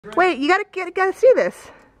Wait, you gotta see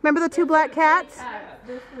this. Remember the two black cats?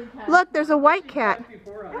 Look, there's a white cat.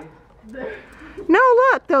 No,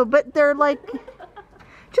 look though, but they're like.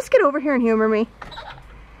 Just get over here and humor me.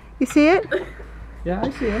 You see it? Yeah, I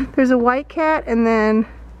see him. There's a white cat, and then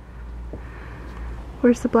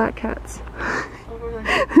where's the black cats?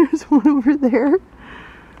 There's one over there.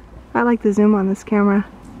 I like the zoom on this camera.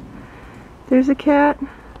 There's a cat.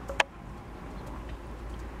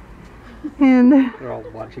 And they're all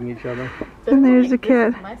watching each other. And there's a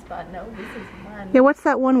cat. This is my spot. No, this is mine. Yeah, what's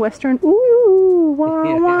that one western? Ooh, wah,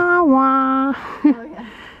 yeah. wah, wah. Oh, yeah.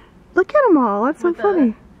 Look at them all. That's so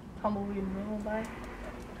funny. Tumbleweed by.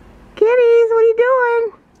 Kitties, what are you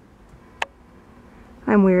doing?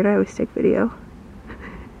 I'm weird. I always take video.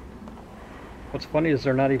 What's funny is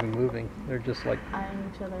they're not even moving. They're just like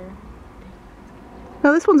eyeing each other.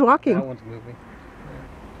 No, this one's walking. That one's moving.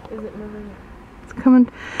 Yeah. Is it moving? It's coming.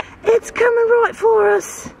 It's coming right for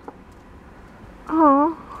us.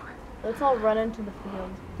 Oh. Let's all run into the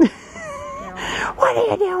field. What are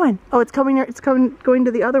you doing? Oh, it's coming. It's coming. Going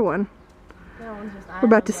to the other one. We're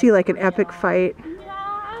about to see like an epic fight.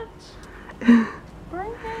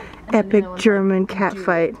 Epic German cat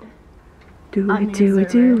fight. Do it, do it,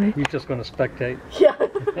 do it. You're just going to spectate. Yeah.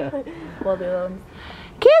 Well, the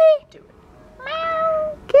Kitty! do it.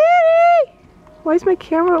 Meow! Kitty! Why is my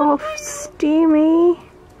camera all steamy?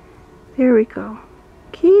 There we go.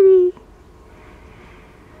 Kitty!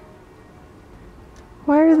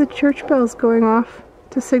 Why are the church bells going off?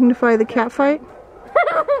 To signify the cat fight?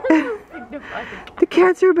 The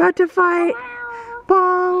cats are about to fight!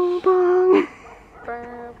 Bong! Bong!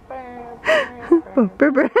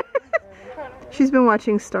 She's been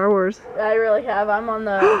watching Star Wars. I really have. I'm on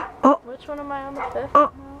the... Oh! Which one am I on, the 5th?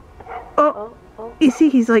 Oh! Oh! Oh! You see,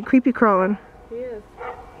 he's like creepy crawling. He is.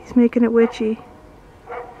 He's making it witchy.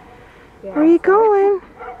 Yeah, where are you going?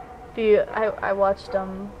 Do you... I watched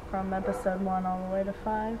them from episode 1 all the way to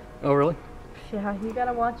 5. Oh, really? Yeah, you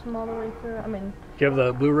gotta watch them all the way through. I mean... Do you have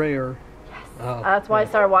the Blu-ray or...? Yes. Oh, that's why I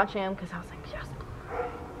started watching them, because I was like, yes.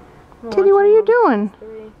 Kitty, what are you doing?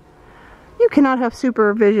 You cannot have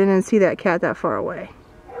supervision and see that cat that far away.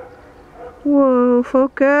 Whoa,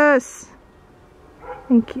 focus.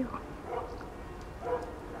 Thank you.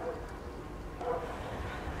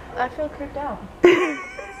 I feel creeped out.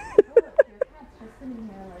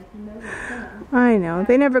 I know.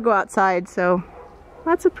 They never go outside, so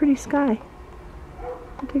that's a pretty sky.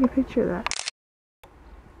 I'll take a picture of that.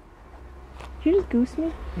 Did you just goose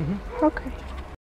me? Mm-hmm. Okay.